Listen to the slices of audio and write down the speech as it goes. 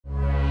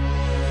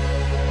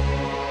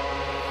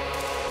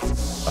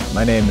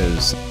My name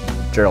is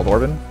Gerald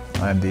Orban.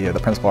 I'm the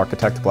principal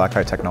architect of Black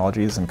Eye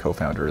Technologies and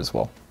co-founder as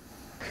well.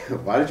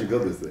 Why did you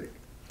build this thing?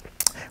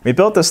 We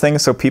built this thing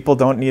so people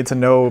don't need to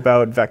know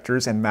about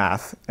vectors and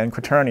math and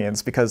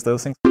quaternions because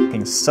those things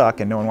f***ing suck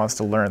and no one wants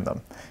to learn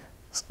them.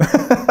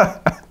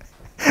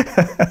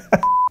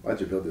 Why'd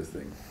you build this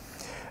thing?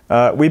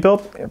 We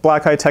built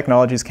Black Eye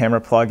Technologies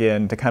camera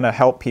plugin to kind of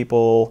help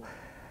people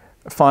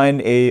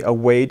find a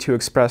way to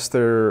express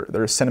their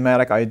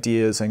cinematic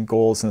ideas and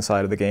goals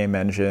inside of the game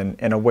engine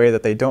in a way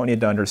that they don't need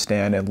to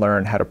understand and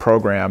learn how to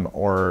program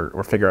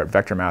or figure out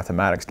vector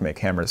mathematics to make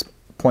cameras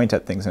point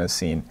at things in a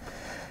scene.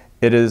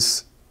 It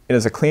is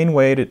a clean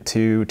way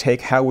to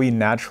take how we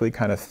naturally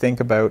kind of think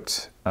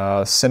about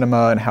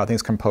cinema and how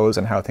things compose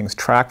and how things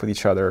track with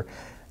each other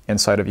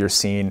inside of your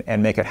scene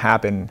and make it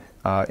happen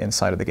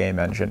inside of the game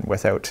engine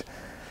without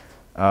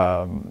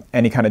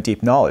any kind of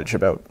deep knowledge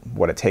about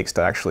what it takes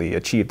to actually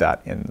achieve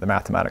that in the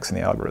mathematics and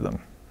the algorithm.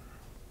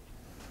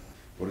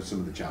 What are some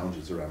of the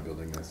challenges around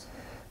building this?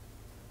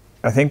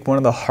 I think one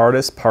of the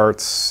hardest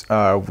parts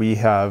we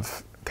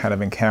have kind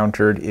of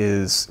encountered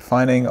is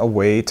finding a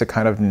way to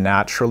kind of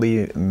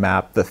naturally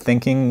map the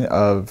thinking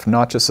of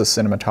not just a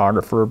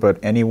cinematographer, but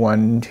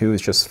anyone who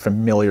is just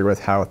familiar with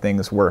how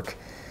things work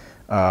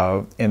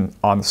on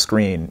the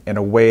screen in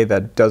a way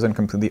that doesn't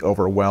completely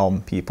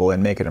overwhelm people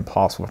and make it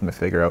impossible for them to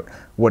figure out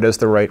what is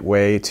the right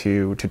way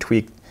to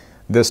tweak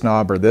this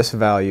knob or this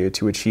value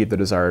to achieve the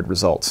desired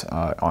result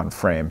on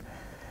frame.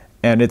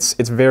 And it's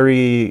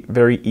very,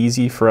 very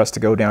easy for us to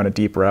go down a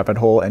deep rabbit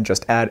hole and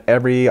just add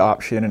every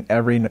option and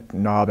every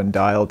knob and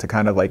dial to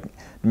kind of like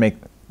make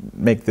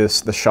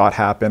the shot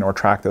happen or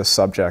track this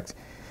subject.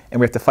 And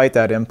we have to fight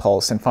that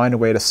impulse and find a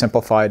way to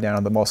simplify it down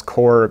to the most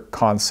core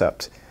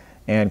concept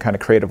and kind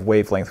of creative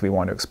wavelength we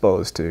want to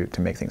expose to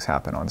make things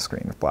happen on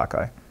screen with Black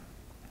Eye.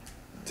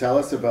 Tell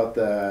us about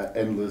the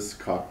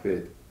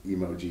EndlessCockit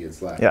Emoji in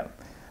Slack. Yeah.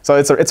 So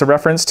it's a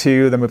reference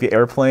to the movie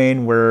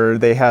Airplane, where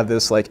they have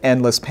this like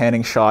endless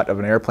panning shot of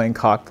an airplane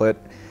cockpit,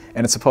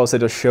 and it's supposed to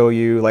just show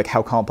you like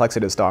how complex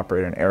it is to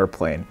operate an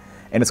airplane.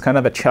 And it's kind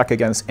of a check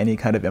against any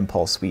kind of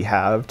impulse we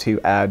have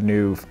to add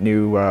new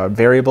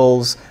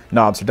variables,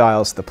 knobs or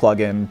dials to the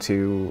plugin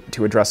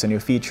to address a new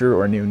feature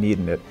or a new need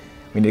in it.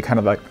 We need to kind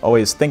of like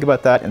always think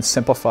about that and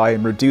simplify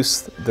and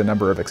reduce the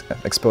number of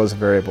exposed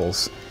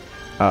variables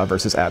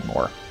versus add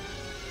more.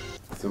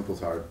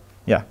 Simple's hard.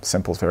 Yeah,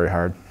 simple's very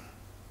hard.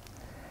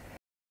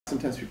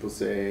 Sometimes people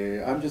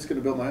say, I'm just going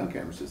to build my own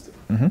camera system.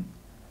 Mm-hmm.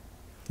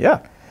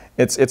 Yeah,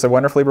 it's a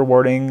wonderfully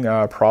rewarding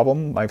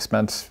problem. I've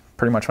spent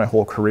pretty much my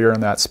whole career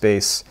in that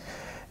space.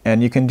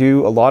 And you can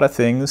do a lot of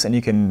things, and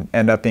you can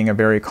end up being a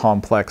very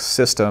complex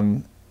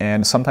system,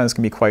 and sometimes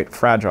can be quite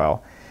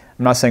fragile.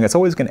 I'm not saying it's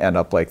always going to end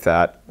up like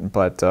that,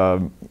 but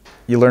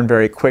you learn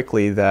very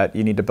quickly that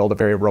you need to build a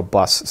very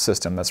robust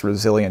system that's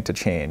resilient to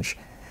change.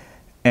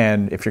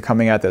 And if you're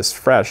coming at this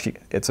fresh,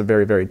 it's a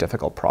very, very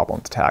difficult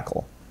problem to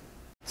tackle.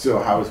 So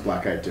how is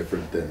Black Eye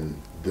different than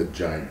the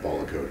giant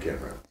ball of code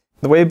camera?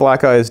 The way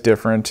Black Eye is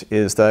different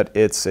is that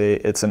it's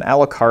an a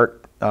la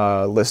carte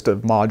list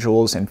of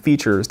modules and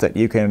features that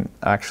you can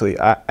actually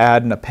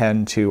add and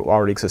append to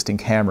already existing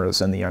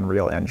cameras in the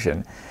Unreal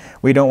Engine.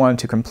 We don't want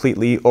to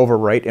completely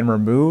overwrite and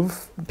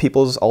remove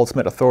people's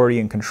ultimate authority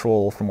and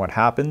control from what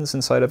happens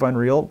inside of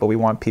Unreal, but we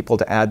want people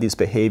to add these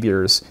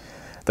behaviors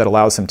that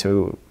allows them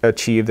to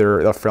achieve their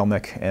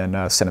filmic and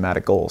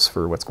cinematic goals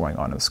for what's going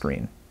on the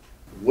screen.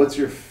 What's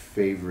your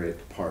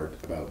favorite part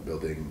about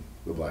building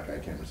the Black Eye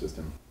camera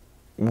system?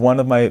 One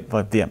of my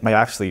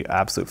actually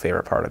absolute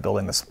favorite part of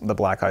building the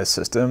Black Eye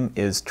system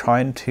is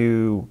trying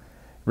to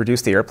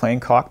reduce the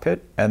airplane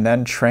cockpit and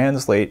then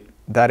translate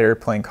that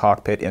airplane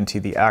cockpit into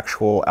the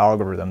actual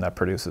algorithm that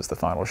produces the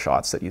final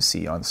shots that you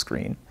see on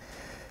screen.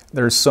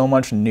 There's so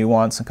much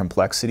nuance and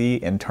complexity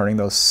in turning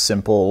those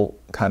simple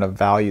kind of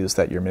values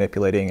that you're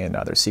manipulating in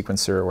either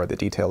sequencer or the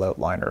detail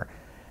outliner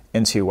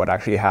into what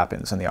actually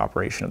happens in the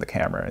operation of the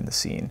camera in the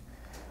scene.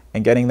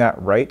 And getting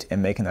that right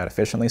and making that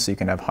efficiently so you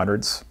can have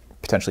hundreds,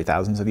 potentially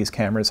thousands of these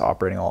cameras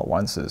operating all at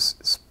once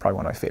is probably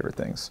one of my favorite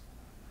things.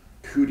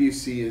 Who do you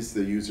see as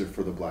the user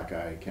for the Black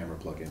Eye camera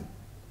plugin?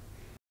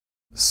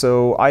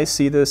 So I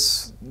see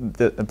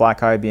the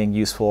Black Eye being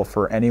useful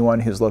for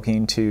anyone who's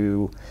looking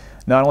to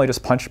not only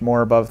just punch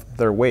more above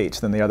their weight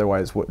than they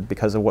otherwise would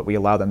because of what we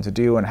allow them to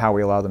do and how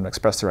we allow them to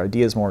express their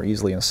ideas more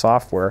easily in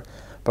software,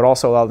 but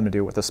also allow them to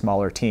do it with a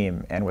smaller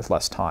team and with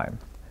less time.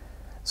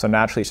 So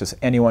naturally, it's just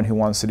anyone who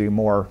wants to do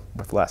more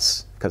with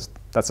less, because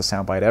that's a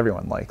soundbite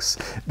everyone likes.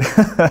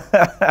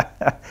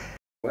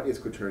 What is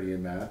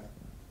quaternion math?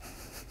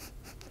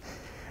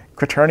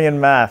 Quaternion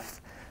math.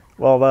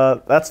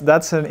 Well,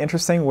 that's an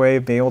interesting way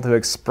of being able to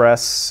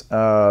express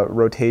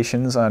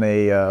rotations on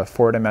a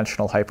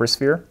four-dimensional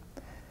hypersphere.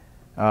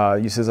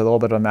 Uses a little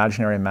bit of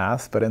imaginary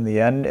math, but in the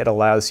end, it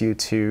allows you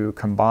to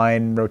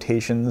combine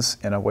rotations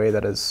in a way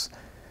that is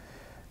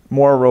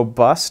more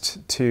robust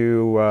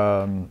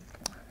to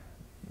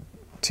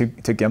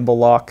gimbal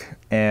lock,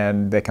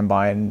 and they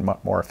combine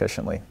more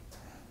efficiently.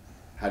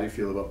 How do you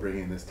feel about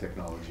bringing this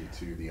technology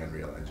to the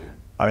Unreal Engine?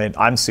 I mean,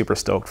 I'm super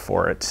stoked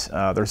for it.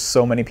 There's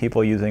so many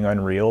people using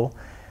Unreal.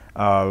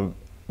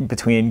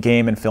 Between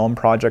game and film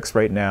projects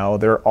right now,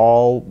 they're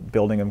all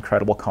building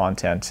incredible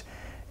content.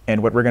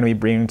 And what we're going to be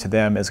bringing to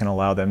them is going to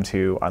allow them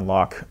to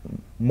unlock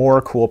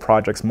more cool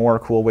projects, more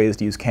cool ways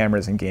to use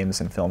cameras in games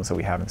and films that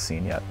we haven't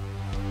seen yet.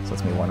 So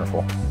it's going to be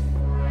wonderful.